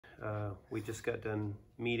We just got done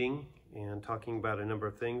meeting and talking about a number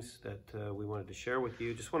of things that we wanted to share with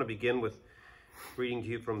you. Just want to begin with reading to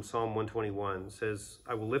you from Psalm 121. It says,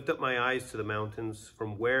 I will lift up my eyes to the mountains.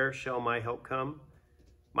 From where shall my help come?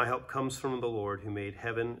 My help comes from the Lord who made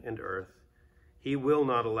heaven and earth. He will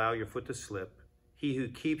not allow your foot to slip. He who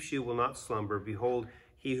keeps you will not slumber. Behold,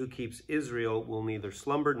 he who keeps Israel will neither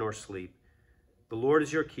slumber nor sleep. The Lord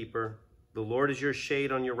is your keeper. The Lord is your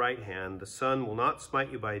shade on your right hand. The sun will not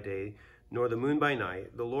smite you by day, nor the moon by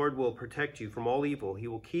night. The Lord will protect you from all evil. He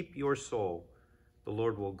will keep your soul. The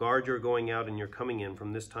Lord will guard your going out and your coming in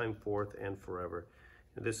from this time forth and forever.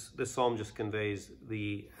 This psalm just conveys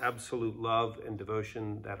the absolute love and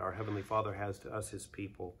devotion that our Heavenly Father has to us, his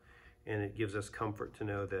people. And it gives us comfort to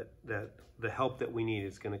know that the help that we need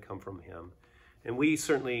is going to come from him. And we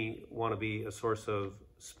certainly want to be a source of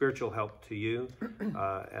spiritual help to you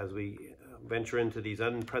as we venture into these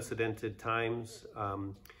unprecedented times.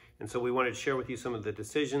 And so we wanted to share with you some of the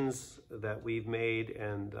decisions that we've made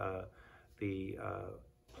and the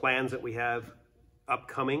plans that we have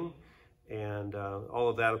upcoming. And all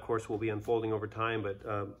of that, of course, will be unfolding over time. But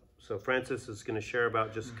so Francis is going to share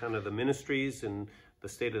about just kind of the ministries and the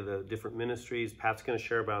state of the different ministries. Pat's going to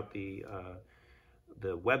share about the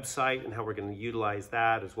website and how we're going to utilize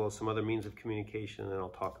that, as well as some other means of communication. And then I'll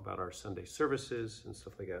talk about our Sunday services and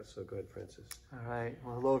stuff like that. So go ahead, Francis. All right.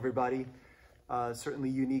 Well, hello, everybody. Certainly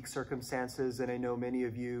unique circumstances, and I know many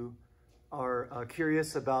of you are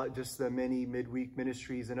curious about just the many midweek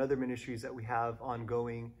ministries and other ministries that we have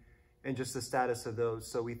ongoing and just the status of those.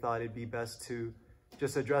 So we thought it'd be best to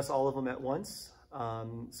just address all of them at once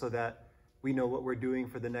so that we know what we're doing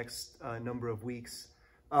for the next number of weeks.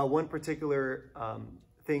 One particular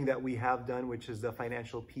thing that we have done, which is the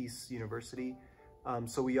Financial Peace University.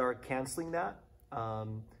 So we are canceling that.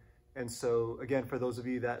 And so again, for those of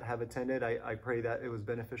you that have attended, I pray that it was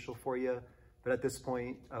beneficial for you. But at this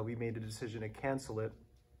point, we made a decision to cancel it.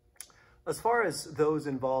 As far as those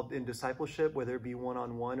involved in discipleship, whether it be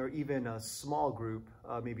one-on-one or even a small group,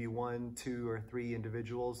 maybe 1, 2, or 3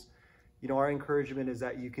 individuals, you know, our encouragement is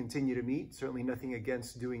that you continue to meet. Certainly nothing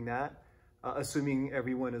against doing that. Assuming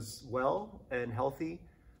everyone is well and healthy,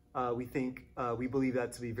 we believe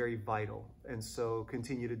that to be very vital. And so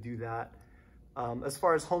continue to do that. As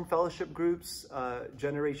far as home fellowship groups,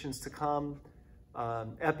 generations to come,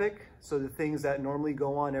 Epic, so the things that normally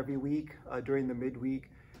go on every week during the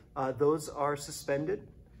midweek, those are suspended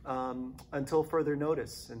until further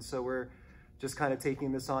notice. And so we're just kind of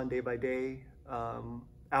taking this on day by day,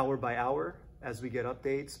 hour by hour as we get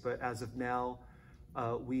updates. But as of now,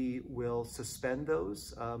 we will suspend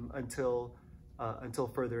those until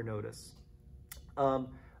further notice.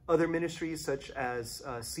 Other ministries such as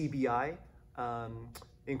CBI,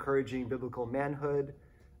 encouraging biblical manhood,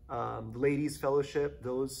 ladies fellowship,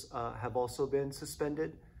 those have also been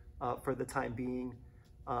suspended for the time being.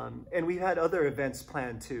 And we've had other events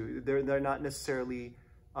planned too. They're not necessarily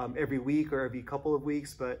every week or every couple of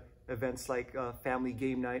weeks, but events like family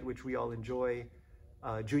game night, which we all enjoy,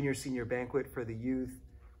 junior senior banquet for the youth,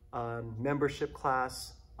 membership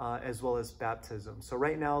class, as well as baptism. So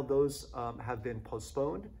right now those have been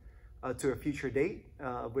postponed to a future date,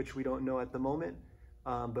 which we don't know at the moment,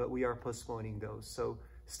 but we are postponing those. So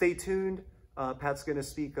stay tuned. Pat's going to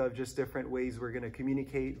speak of just different ways we're going to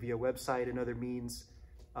communicate via website and other means.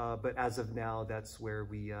 But as of now, that's where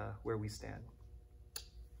we stand.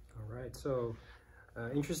 All right. So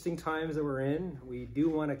interesting times that we're in. We do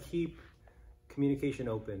want to keep communication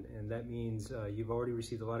open, and that means you've already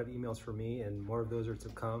received a lot of emails from me, and more of those are to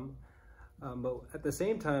come. But at the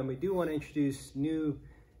same time, we do want to introduce new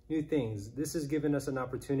things. This has given us an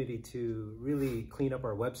opportunity to really clean up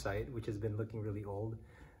our website, which has been looking really old.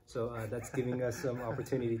 So that's giving us some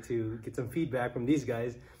opportunity to get some feedback from these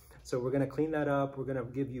guys. So we're going to clean that up. We're going to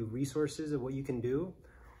give you resources of what you can do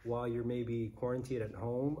while you're maybe quarantined at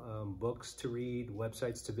home, books to read,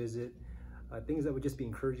 websites to visit, things that would just be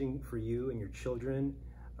encouraging for you and your children,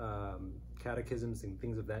 catechisms and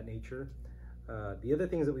things of that nature. The other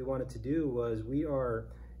things that we wanted to do was we are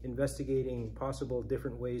investigating possible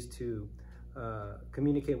different ways to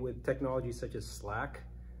communicate with technology such as Slack.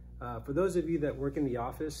 For those of you that work in the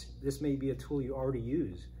office, this may be a tool you already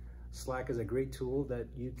use. Slack is a great tool that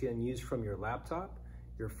you can use from your laptop,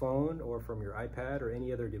 your phone, or from your iPad or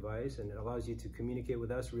any other device, and it allows you to communicate with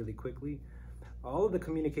us really quickly. All of the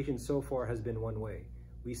communication so far has been one way.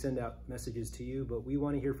 We send out messages to you, but we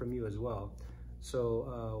want to hear from you as well.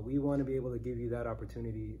 So we want to be able to give you that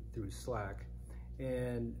opportunity through Slack.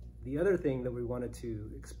 And the other thing that we wanted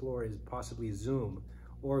to explore is possibly Zoom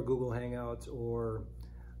or Google Hangouts or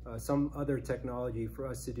some other technology for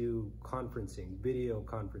us to do conferencing, video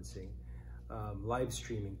conferencing, live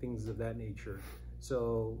streaming, things of that nature.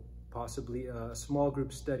 So possibly a small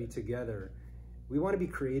group study together. We want to be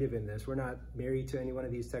creative in this. We're not married to any one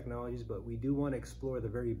of these technologies, but we do want to explore the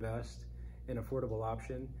very best and affordable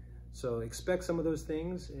option. So expect some of those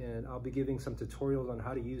things, and I'll be giving some tutorials on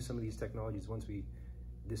how to use some of these technologies once we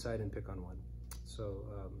decide and pick on one. So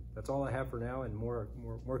that's all I have for now, and more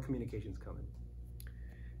communications coming.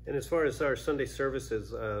 And as far as our Sunday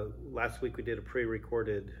services, last week we did a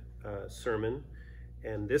pre-recorded sermon,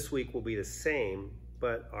 and this week will be the same,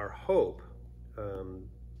 but our hope,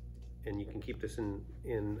 and you can keep this in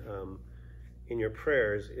your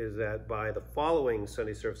prayers, is that by the following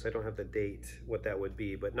Sunday service, I don't have the date, what that would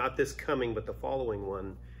be, but not this coming, but the following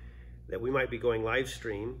one, that we might be going live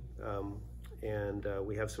stream. And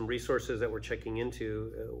we have some resources that we're checking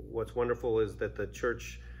into. What's wonderful is that the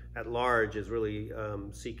church at large is really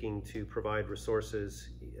seeking to provide resources,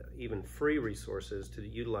 even free resources, to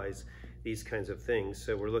utilize these kinds of things.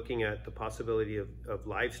 So we're looking at the possibility of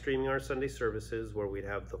live streaming our Sunday services, where we'd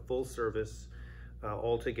have the full service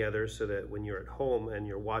all together, so that when you're at home and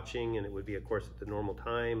you're watching, and it would be, of course, at the normal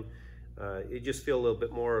time, you just feel a little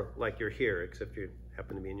bit more like you're here, except you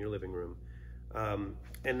happen to be in your living room.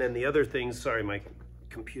 And then the other things, sorry, my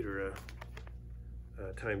computer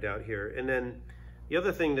timed out here. And then the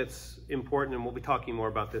other thing that's important, and we'll be talking more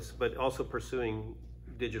about this, but also pursuing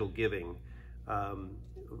digital giving.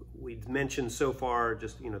 We've mentioned so far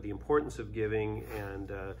just, the importance of giving,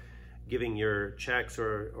 and giving your checks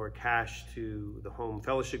or cash to the home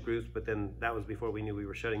fellowship groups, but then that was before we knew we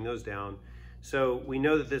were shutting those down. So we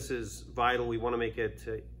know that this is vital. We want to make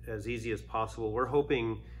it as easy as possible. We're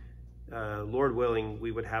hoping, Lord willing,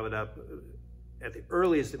 we would have it up at the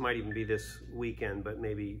earliest. It might even be this weekend, but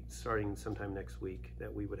maybe starting sometime next week,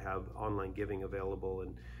 that we would have online giving available,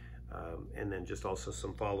 and then just also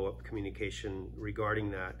some follow-up communication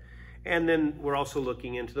regarding that. And then we're also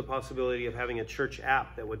looking into the possibility of having a church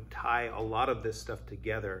app that would tie a lot of this stuff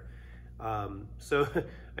together. So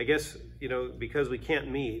I guess, because we can't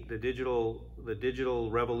meet, the digital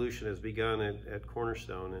revolution has begun at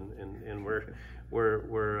Cornerstone, and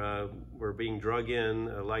we're being drug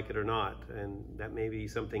in, like it or not. And that may be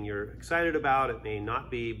something you're excited about. It may not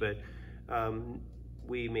be, but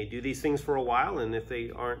we may do these things for a while, and if they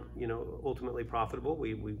aren't, ultimately profitable,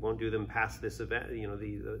 we won't do them past this event,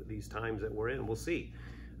 these times that we're in. We'll see.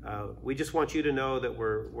 We just want you to know that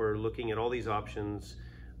we're looking at all these options.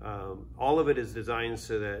 All of it is designed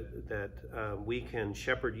so that we can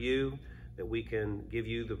shepherd you, that we can give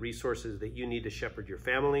you the resources that you need to shepherd your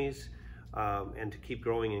families, and to keep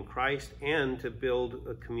growing in Christ, and to build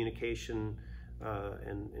a communication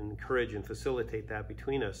and encourage and facilitate that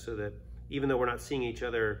between us, so that even though we're not seeing each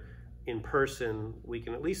other in person, we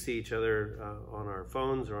can at least see each other on our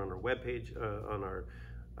phones or on our webpage, on our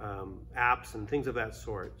apps and things of that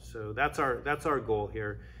sort. So that's our goal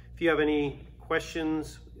here. If you have any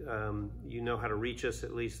questions, you know how to reach us,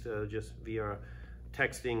 at least just via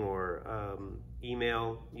texting or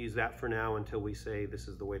email. Use that for now until we say this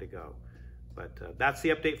is the way to go. But that's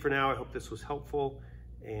the update for now. I hope this was helpful,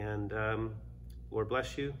 and Lord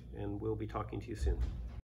bless you, and we'll be talking to you soon.